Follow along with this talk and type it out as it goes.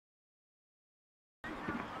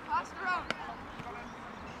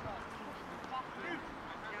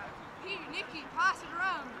Nicky, pass it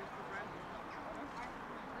around.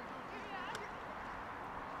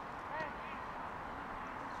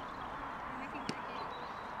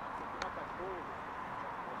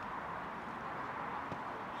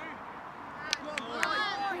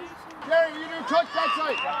 Jerry, you didn't touch that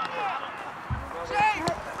side. Jake!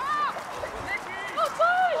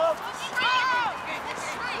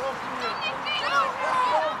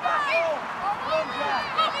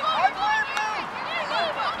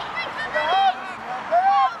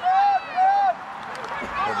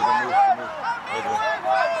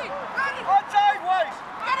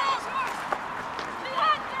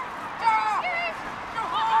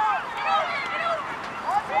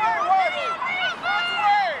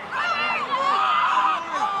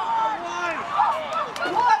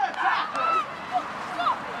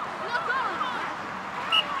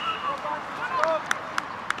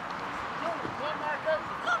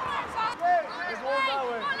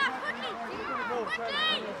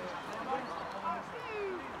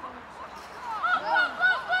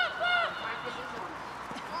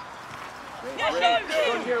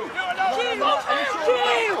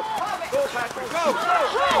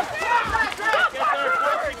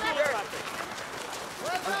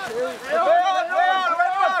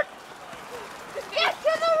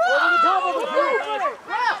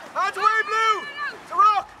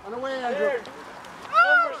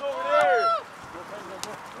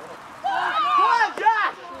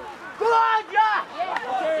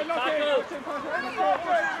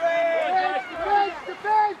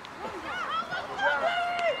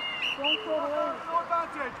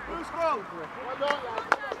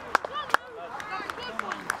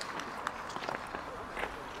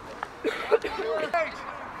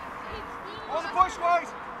 On the push,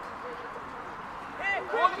 Wise!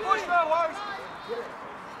 On the push now, Wise!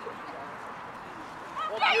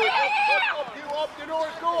 Up, you know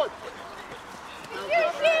it's good.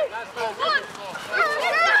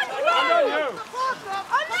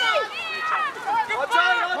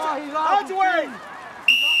 Hands away!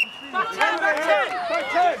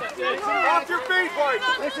 Off your feet, Wise!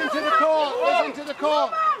 Listen to the call, listen to the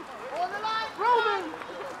call. Roman!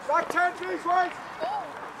 Back 10 feet, Wise!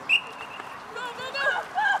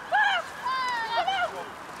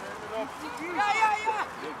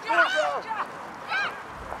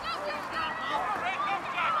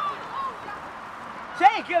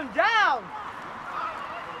 Take him down!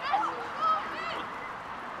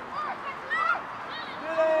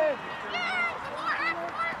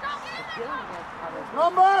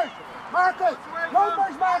 Numbers! Marcus!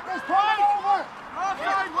 Numbers, Marcus! Pull it over!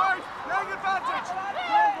 Offside, Wise! Leg advantage!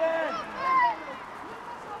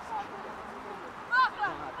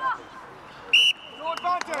 No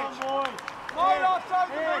advantage! More offside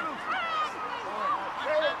the middle!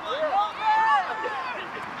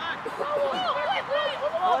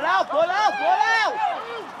 Pull out, pull out, pull out!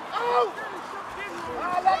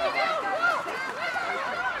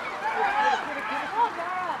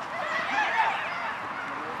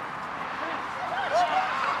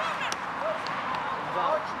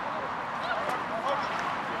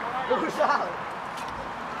 Who's out?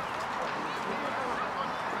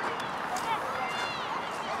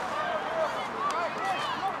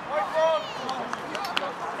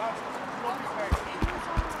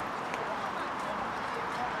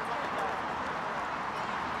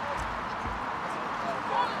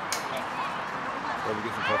 Let me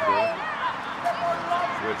get some coffee there.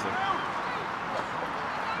 It's weird, sir.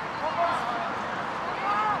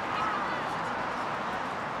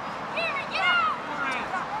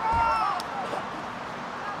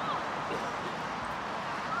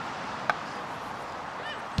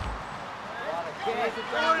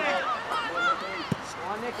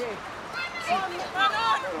 On Nicky.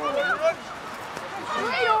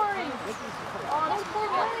 Great orange! Oh, for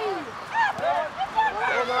green!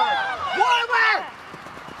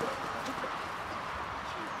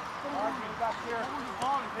 Back here.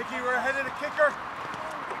 Nicky, we're ahead of the kicker.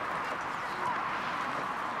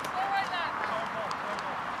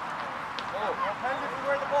 Penalty for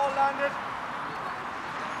where the ball landed.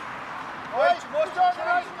 Right, you must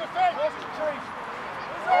organising the defence. Must retreat.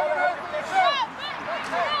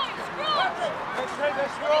 Let's take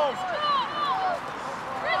this scrum.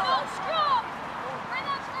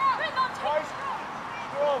 Twice.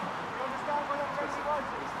 Scrum. You understand where the penalty was?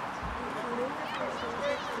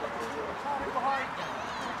 Behind.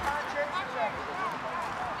 You can't change the check.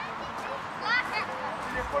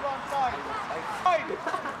 And you put on side. Side.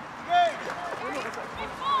 Engage.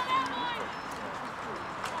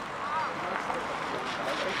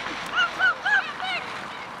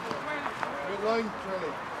 Good line,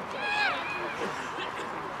 Charlie.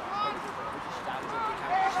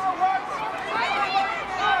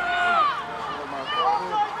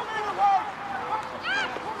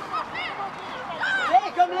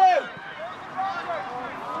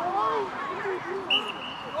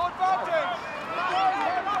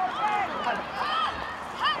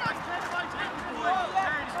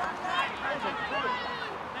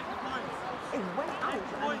 They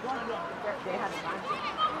had advantage.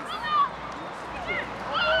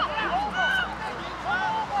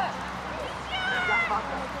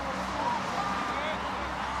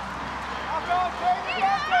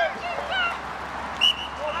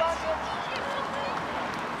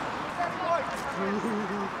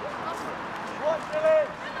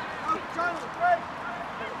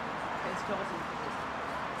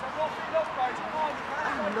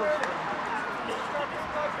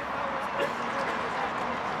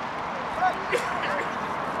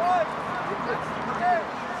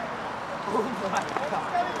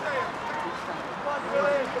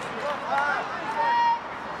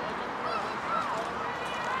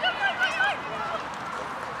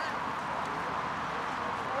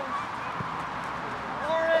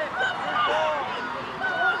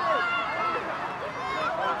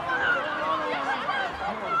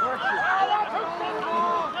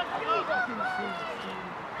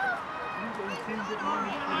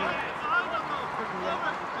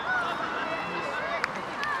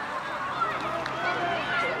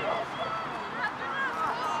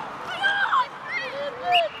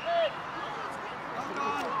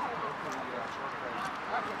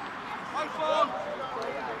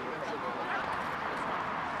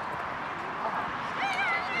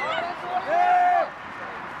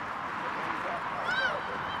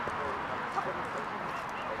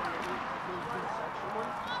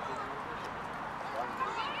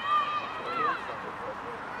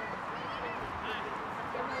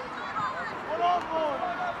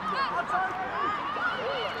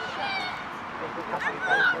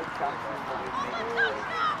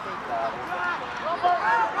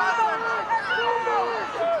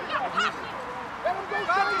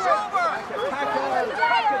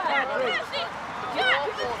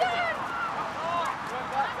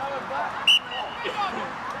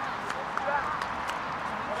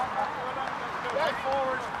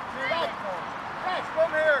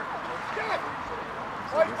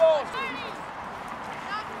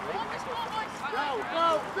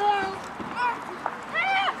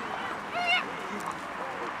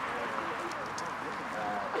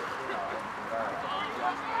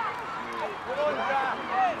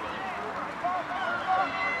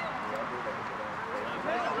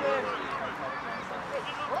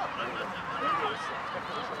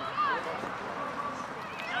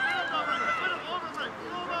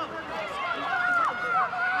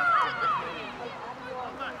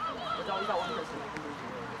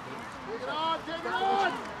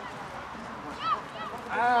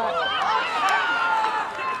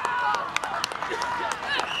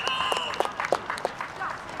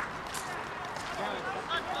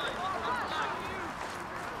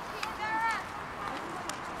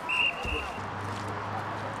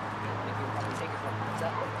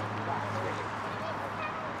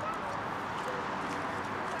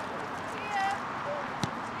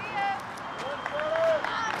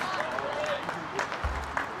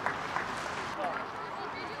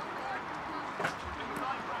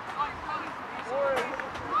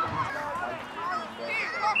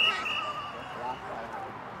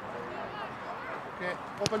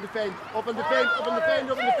 Up and defend, up and defend, up and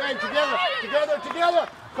defend, up and defend, together, together, together.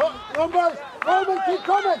 Roman, Roman, keep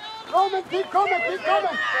coming. Roman, keep coming, keep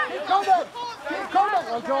coming, keep coming, keep coming.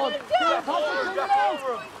 Oh, John, stay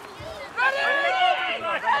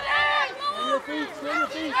on your feet, stay on your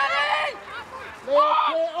feet.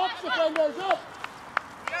 Play up, defenders, up.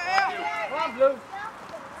 Come on, Blue.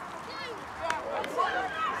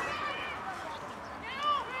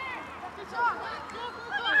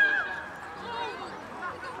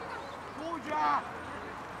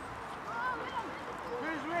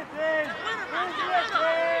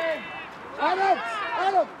 Adam,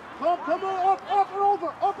 Adam, come on, up and over,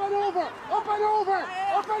 up and over, up and over,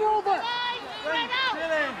 up and over.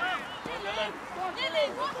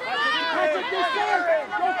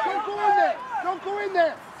 Don't go in there, don't go in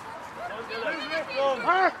there.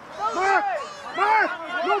 Mark, Mark, Mark,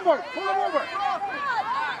 number, pull him over.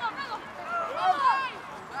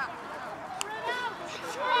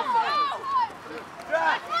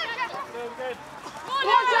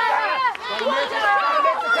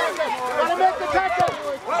 Gotta make the tackle.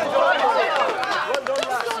 Well done,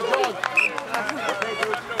 lads.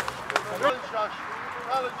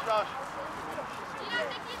 Challenge, Josh.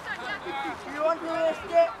 You want to risk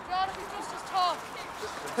it? Gotta be just as tough.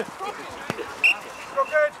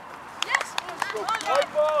 Crooked. Yes.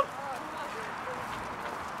 White ball.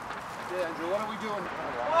 Yeah, Andrew, what are we doing?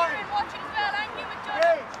 Watching as well, angry with John.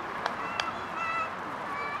 Ready.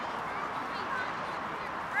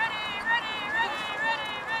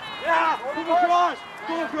 Yeah, come across,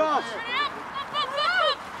 come across. Ready up.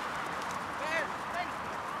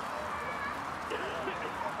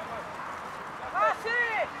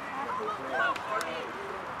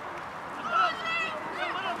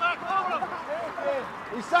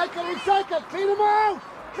 Recycle, recycle, clean them out!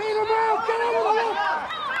 Clean them out! Get out of the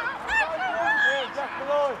Jack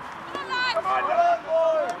Malloy. Come on,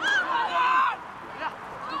 boy.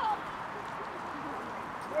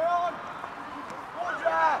 Stay on. Good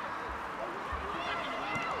job.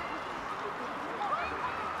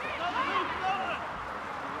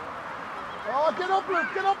 Oh, get up, Luke,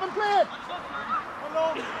 get up and play it!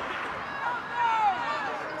 Along.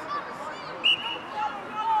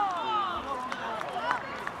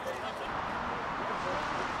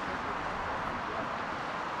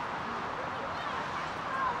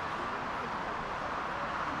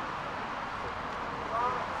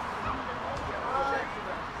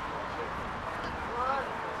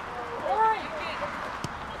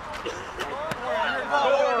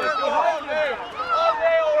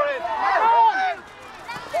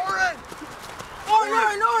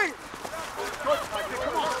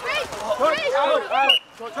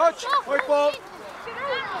 Touch! White ball!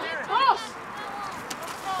 Toss!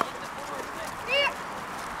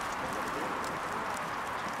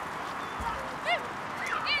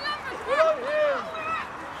 Put on here!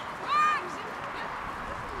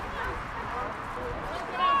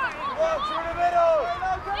 Well, through the middle!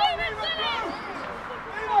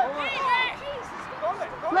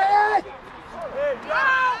 Play it! Hey,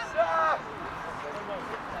 Jack!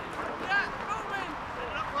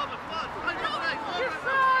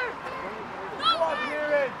 Come on,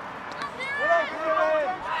 Kieran! Come on, Kieran!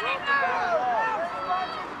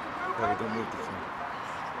 Probably don't move the thing.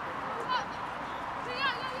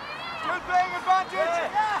 Good playing advantage!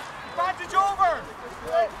 Advantage over!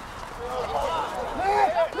 Play it!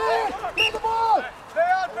 Play the ball! Play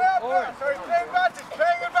on! Sorry, playing advantage!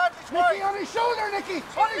 Playing advantage! Nicky, on his shoulder, Nicky!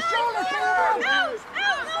 On his shoulder, clean him out!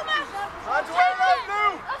 Hands away, right, Lou!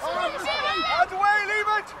 Hands away, leave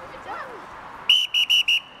it!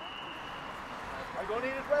 I don't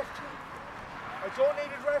need it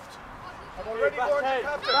reft. I'm already warned the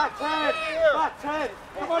captain. Back 10! Here. Back 10!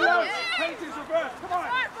 Come on, lads! Paintings reverse! Come on!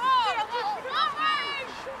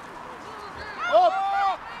 Up!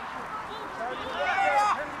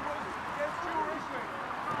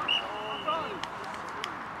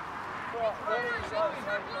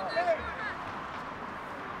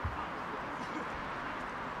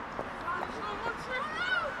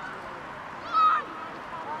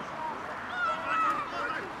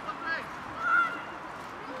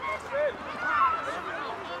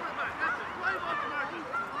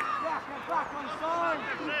 Back on side!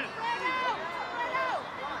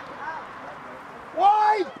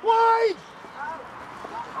 Wide! Wide!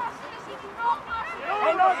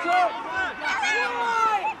 Hey, no, sir!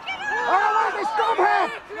 All right, let's come here!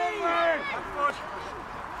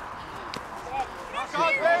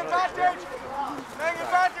 Playing advantage! Playing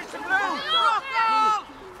advantage to blue!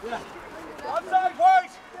 One side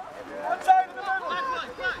white! One side in the middle!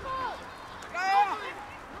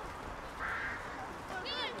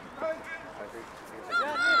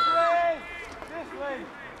 This way!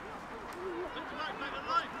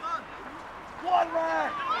 One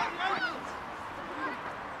man!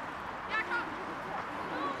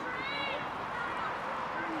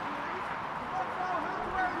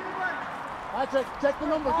 Patrick, check the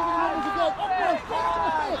numbers. Give me the numbers again.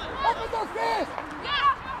 Up in their face!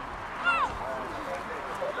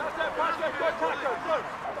 That's it, Patrick! Good tackle!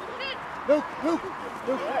 Good! Luke,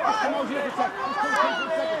 just come out here for a sec. Just come out here for a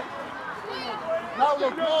second. No,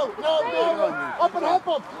 Luke, no. Up and help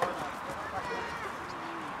him.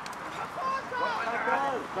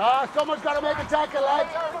 Someone's got to make a tackle, lads.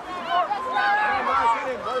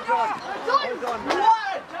 Well done!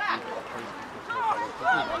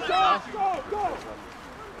 Go!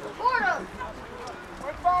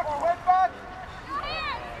 Went back!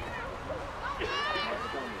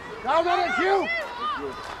 Now that it's you.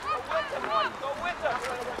 Go with us!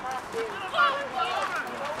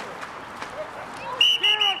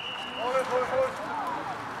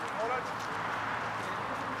 Hold it.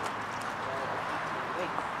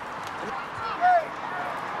 Hey!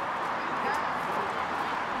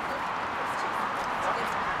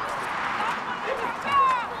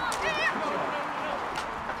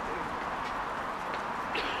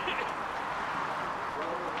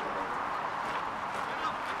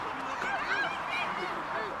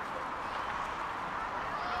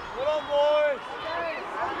 Come on, boys!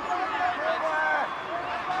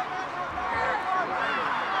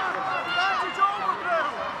 Advantage over, Blue!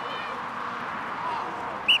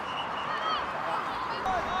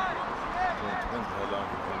 Depends how long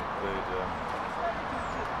you can play the...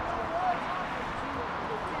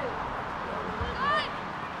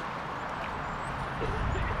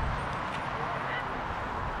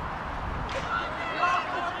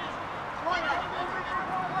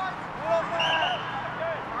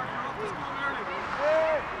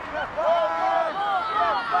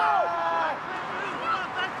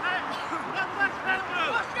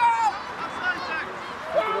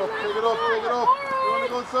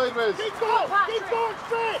 sideways. Keep going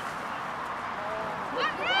straight.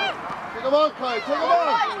 Take him on, Kyle, take him on.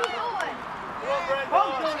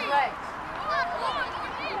 Hold those legs.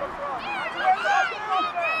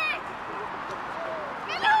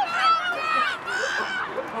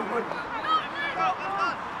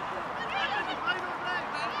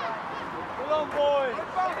 Come on, boys.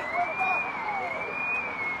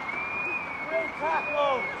 Great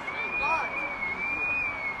tackle.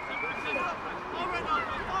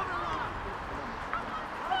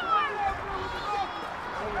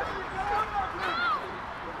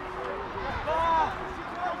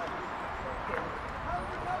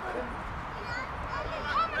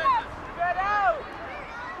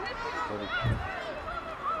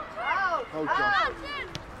 Oh, John.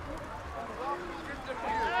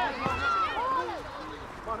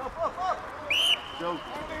 Joe.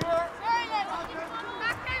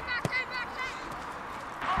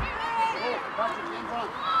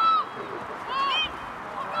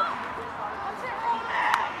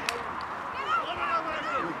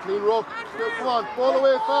 Clean rope. Come on, ball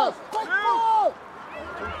away fast. Quick ball!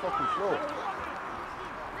 Too fucking slow.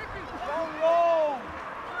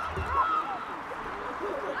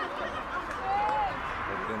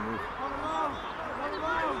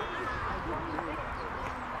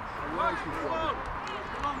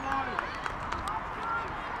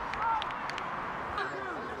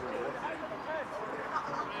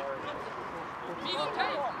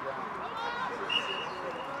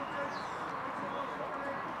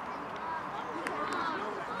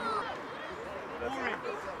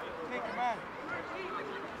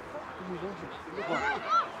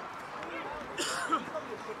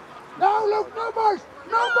 No, Luke, numbers!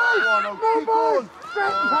 Numbers!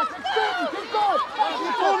 Straighten, Patrick, straighten, keep going!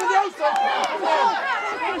 Keep going to the outside!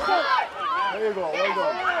 There you go, well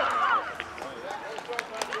done.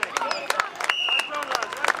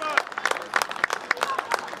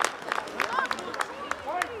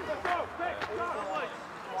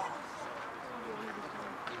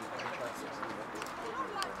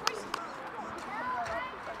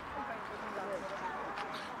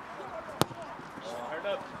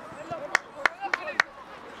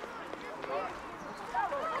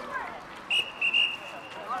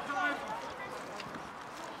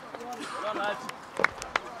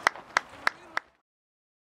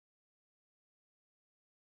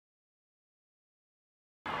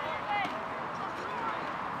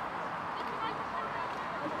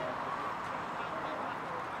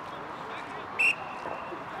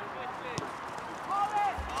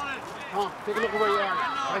 Tom, take a look at where you are.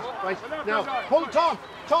 Right. Now, pull Tom.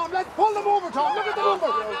 Tom, let's pull them over, Tom. Look at the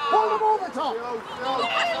number. Pull them over, Tom.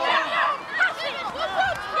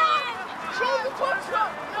 Show the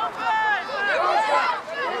touchdown.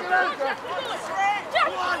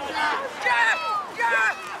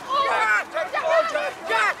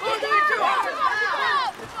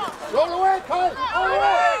 Roll away, Kyle. Roll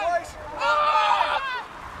away.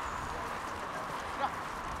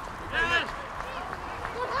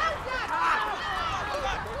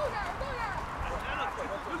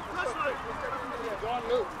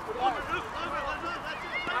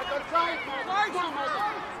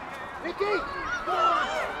 Nicky!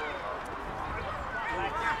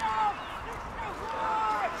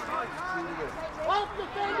 Up,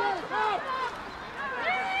 defenders! Up!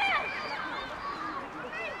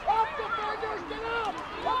 Up, defenders! Get up!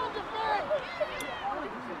 Come and defend!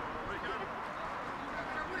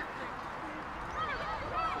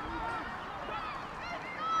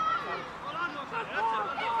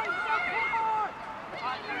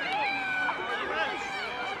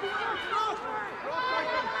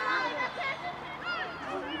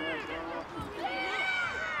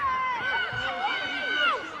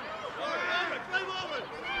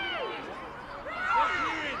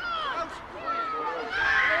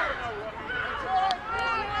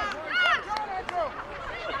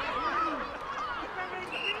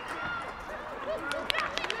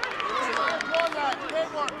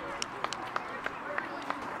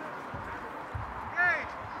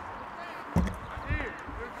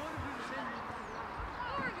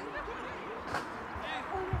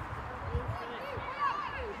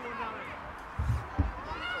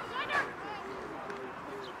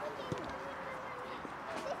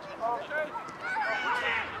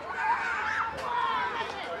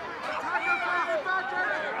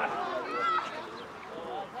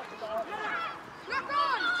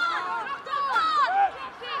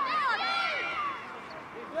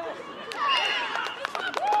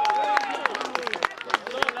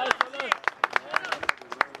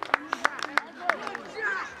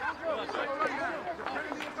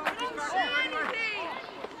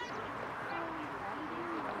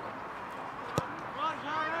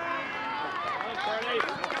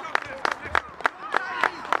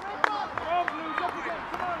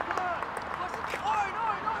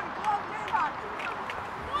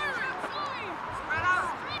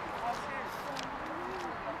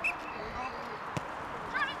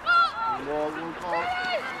 ball, one call.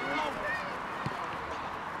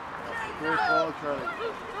 Great ball, Charlie.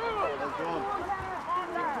 Well done.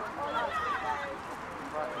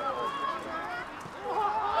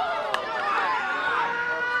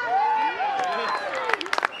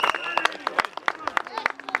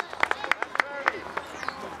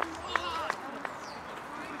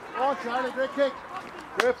 Oh, Charlie, great kick.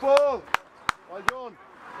 Great ball. Well done.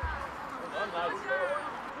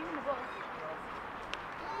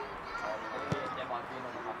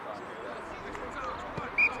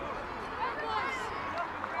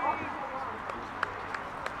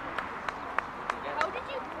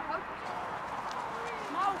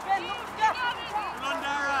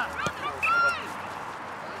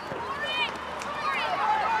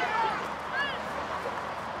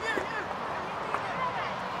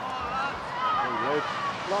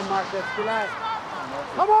 Come on, Mark, that's the last.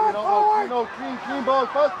 Come on, forward! No, clean ball,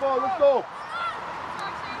 first ball, let's go.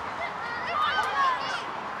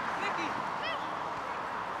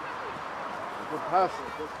 Good pass.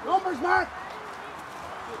 Numbers, Mark!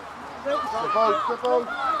 Step out, step out.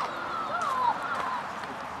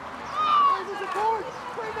 Where's the support?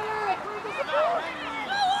 Where's the lad? Where's the support?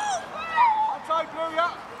 Outside, Blue,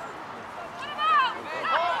 yeah.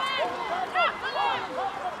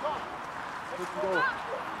 Good to go.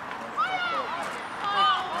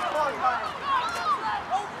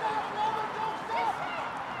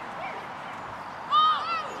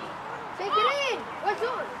 Take it in. What's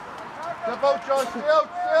yours? Step out, John. Stay out,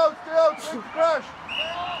 stay out, stay out. Quick crash.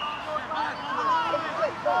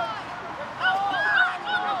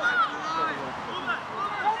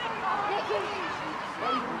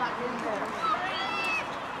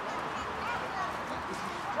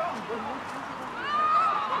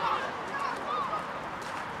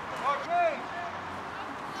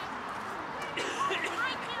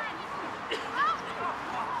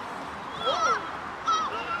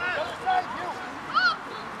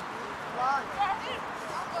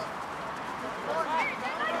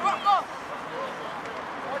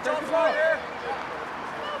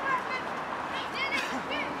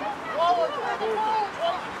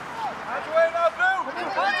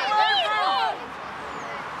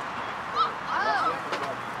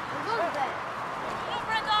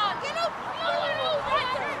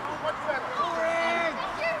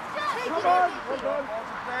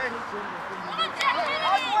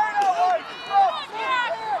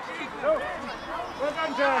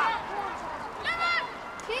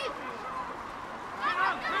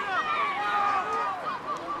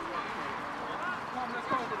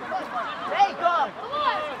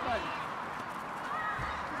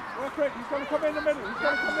 Quick, he's going to come in the middle. He's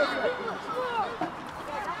going to come in the middle.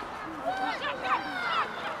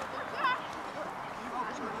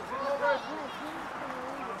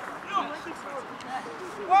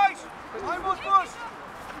 Wait! I must push!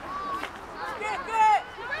 Get!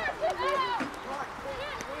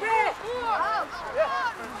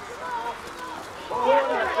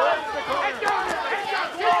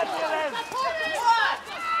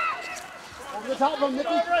 Over the top of him, Nicky.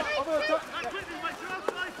 Over the top.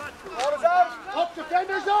 Ball is out! Up,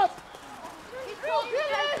 defenders up!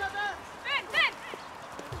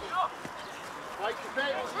 Right,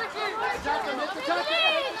 defend. Attack him, hit the tackle,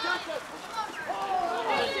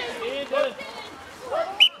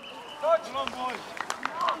 Touch! Come on, boys.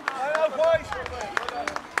 Line out, boys.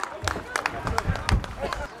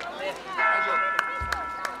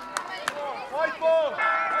 White ball.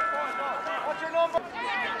 What's your number?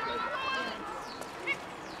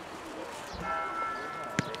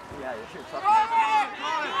 Yeah, you should talk.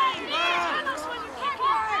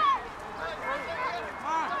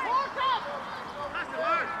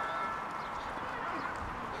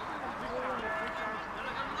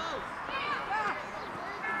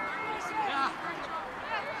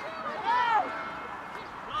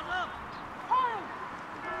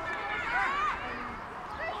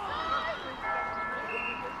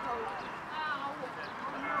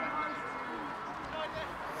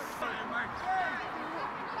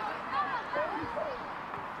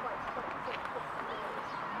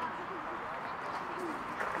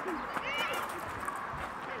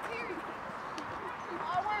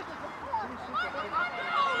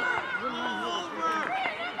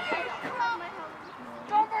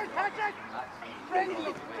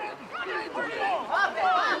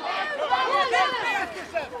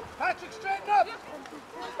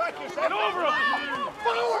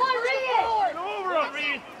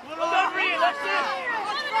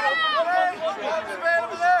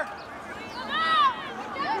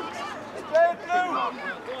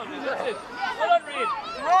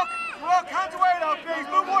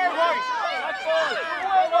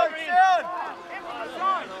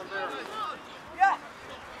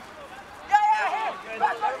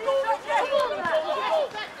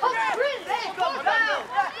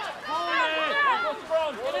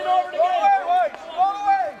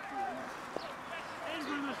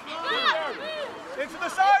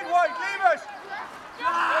 side, White, leave it!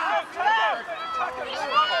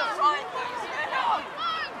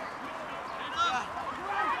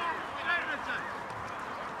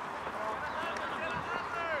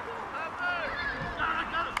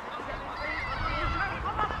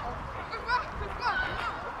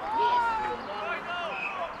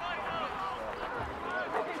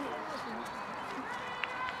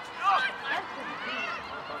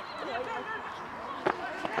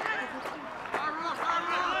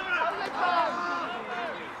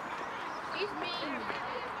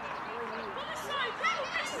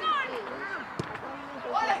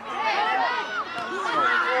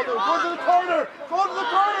 Go to the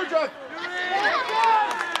corner, Jack!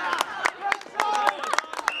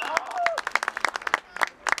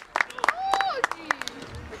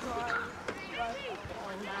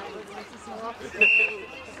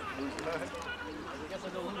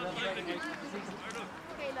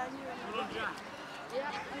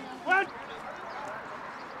 One!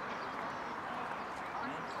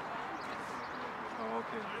 Oh,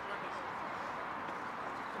 okay.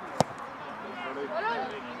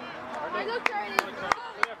 I look Charlie.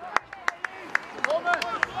 Go back!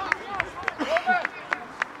 Go back!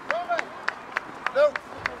 Go back! No!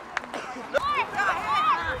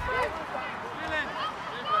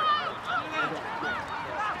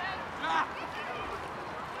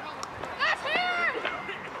 That's him!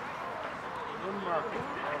 Good mark.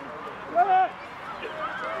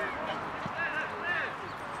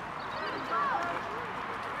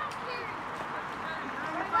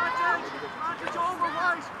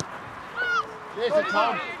 Jason,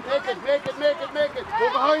 Tom, make it. Go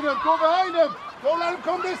behind him. Don't let him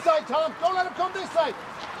come this side, Tom. Don't let him come this side.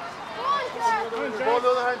 Go the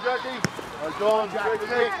other hand, Jackie. Well done, Jack.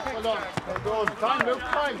 Well done. Time, Luke,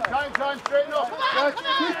 time, straighten up. Jack,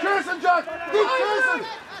 keep chasing, Jack. Keep chasing.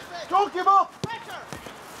 Don't give up.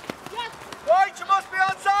 White, you must be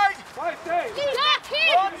onside! White, stay!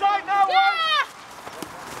 Onside now, White!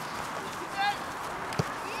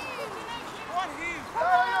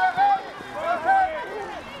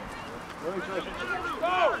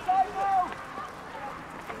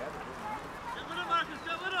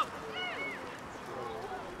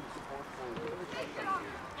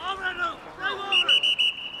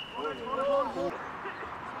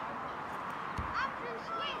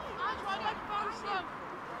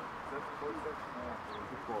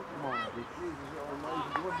 Come on, Jesus, you're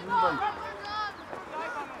almighty.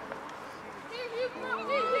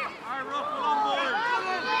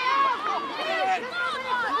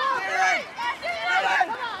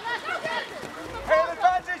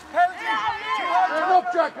 Advantage, penalty! Stand up,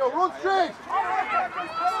 Jacko, run straight!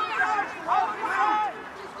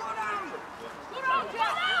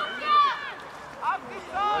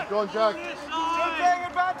 Well done, Jack. Taking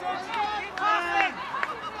advantage! Keep passing!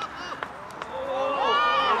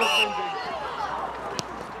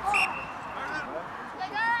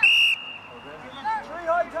 Three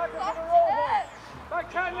high tackles in a row. Back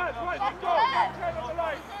 10, lads, right, let's go! Back 10 on the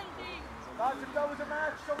line! Lads, if that was a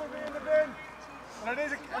match, someone would be in the bin. And it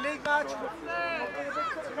is a league match.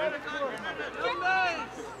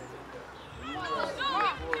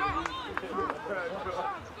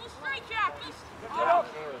 Get up!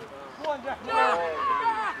 Go on, Jack!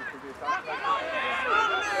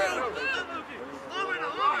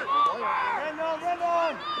 Run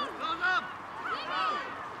on!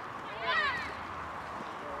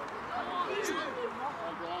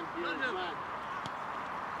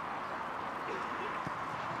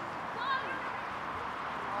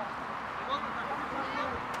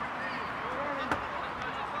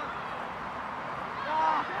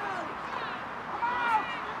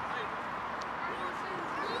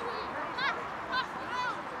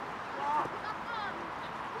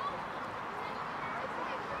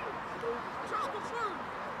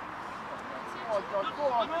 Go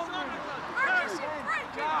on.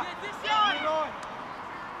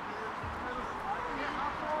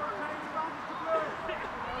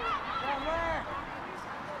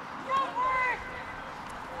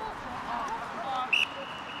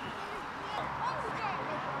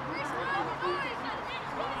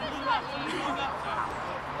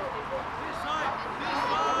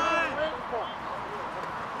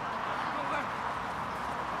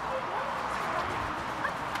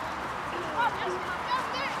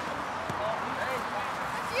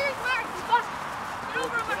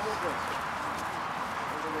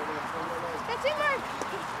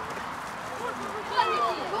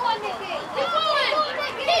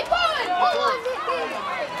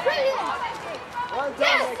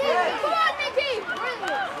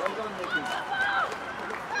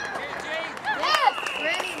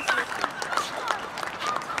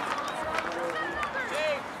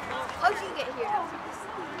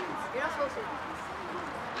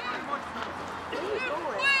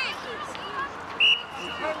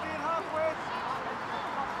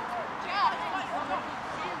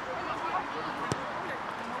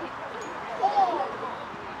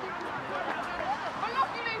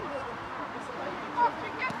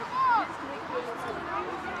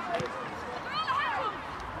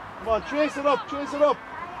 Come on, chase it up, chase it up.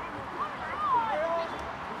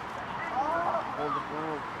 Hold the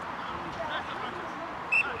ball.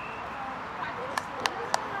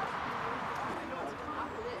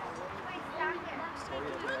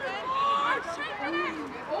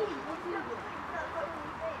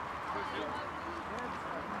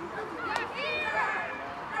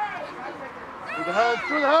 Through the hands,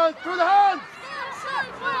 through the hands, through the hands!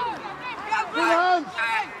 Through the hands!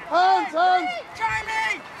 Hands, hands!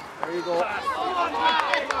 There you go. Oh,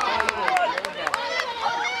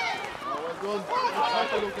 well done.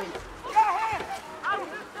 Tackle looking.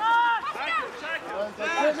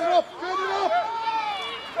 Get it up, get it up!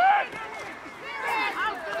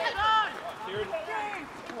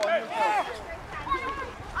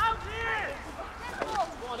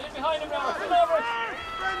 Come on, in behind him now. Pull over.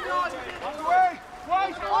 On the way.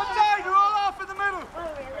 Right, one side, you're all off in the middle.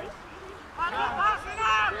 Get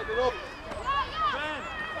it up.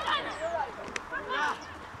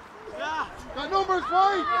 Got numbers,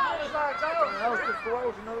 right? Now it's just go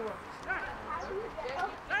out, another one.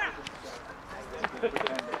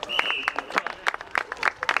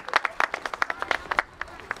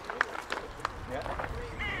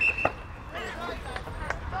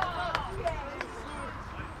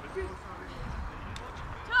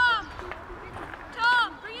 Tom,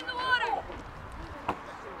 bring in the water.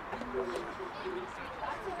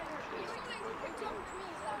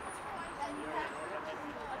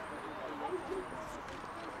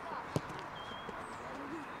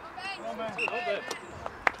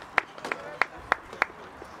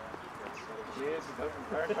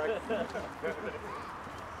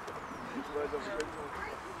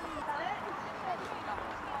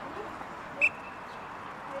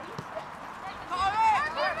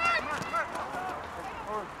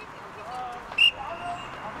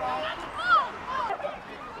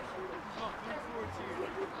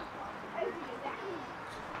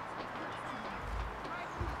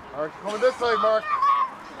 Mark, coming this side, Mark.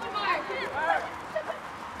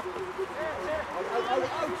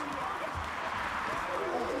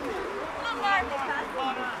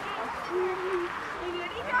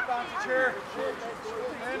 Advantage here.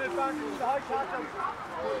 And advantage with the high tackle.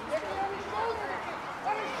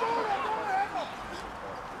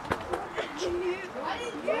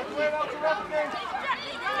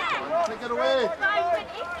 Take it away.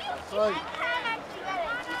 Right.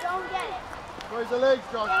 Squeeze the legs,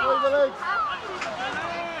 Josh. Squeeze the legs.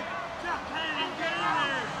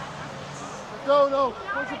 Go, no.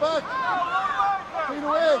 Push it back. Feet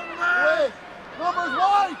away. Away. Numbers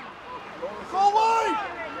wide. Go wide.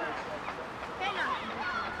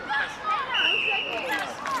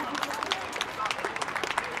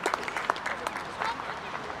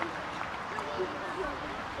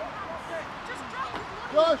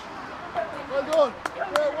 Josh. Well done.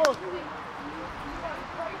 Great work.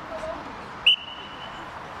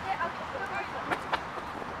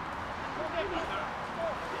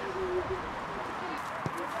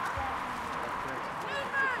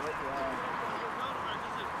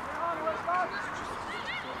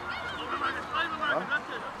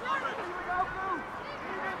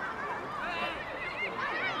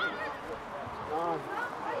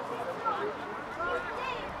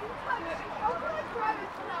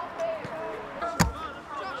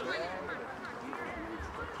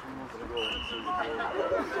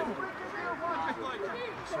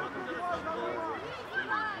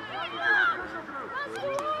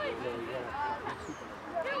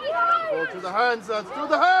 Go through the hands, lads. Through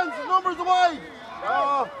the hands. The numbers are wide.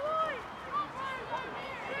 Oh.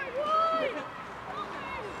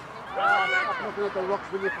 Looking at the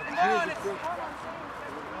rocks with you. Jesus.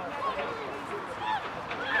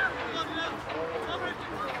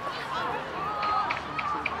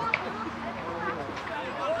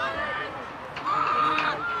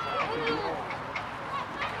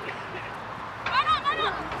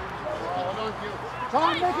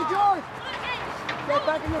 Tom, make it yours. Get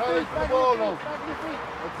back in your feet. Back in your feet. Back in your feet.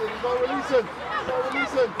 That's it. He's not releasing. He's not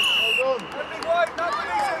releasing. Well done. Everything wide, not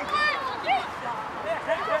releasing.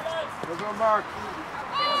 Well done, Mark.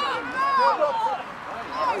 Get up.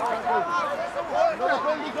 Another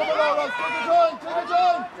penalty coming out, lads. Take a time. Take a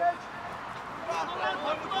time.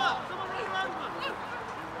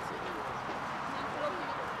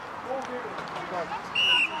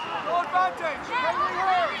 No advantage. Penalty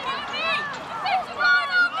here.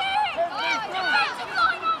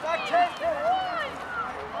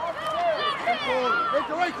 Make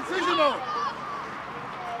the right decision now.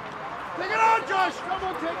 Take it on, Josh. Come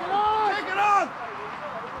on, take it on. Take it on.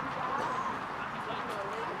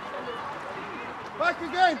 Back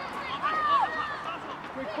again.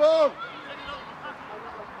 Quick ball.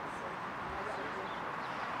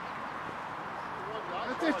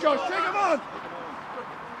 it, Josh. Take him on.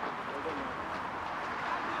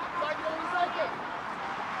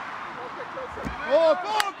 Oh,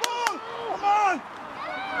 ball! Come on!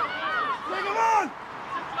 Take him on!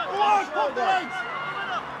 Go on, pump the legs!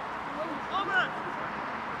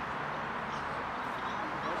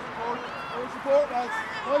 No support, lads.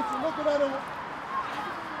 Nice, you're looking at him.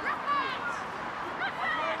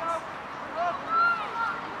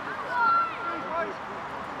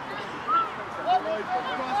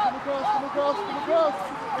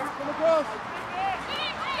 Come across.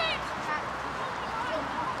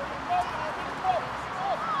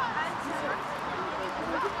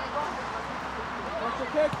 Watch the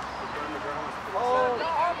kick. Oh.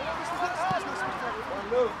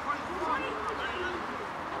 Move.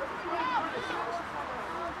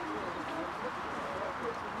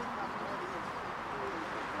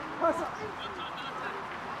 Pass it.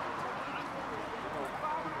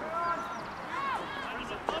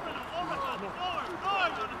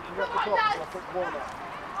 You got the top, I'll put the ball back.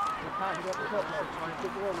 You can't get the top, now.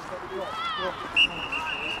 Put the ball, put the top.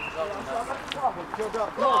 Go.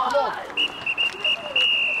 Come on.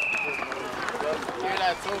 Here,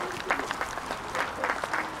 lads, over.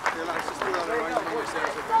 Here, lads, just do that right now.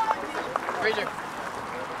 Ranger.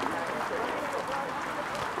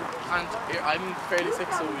 And here, I'm fairly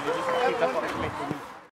sick, so you just keep that up to me.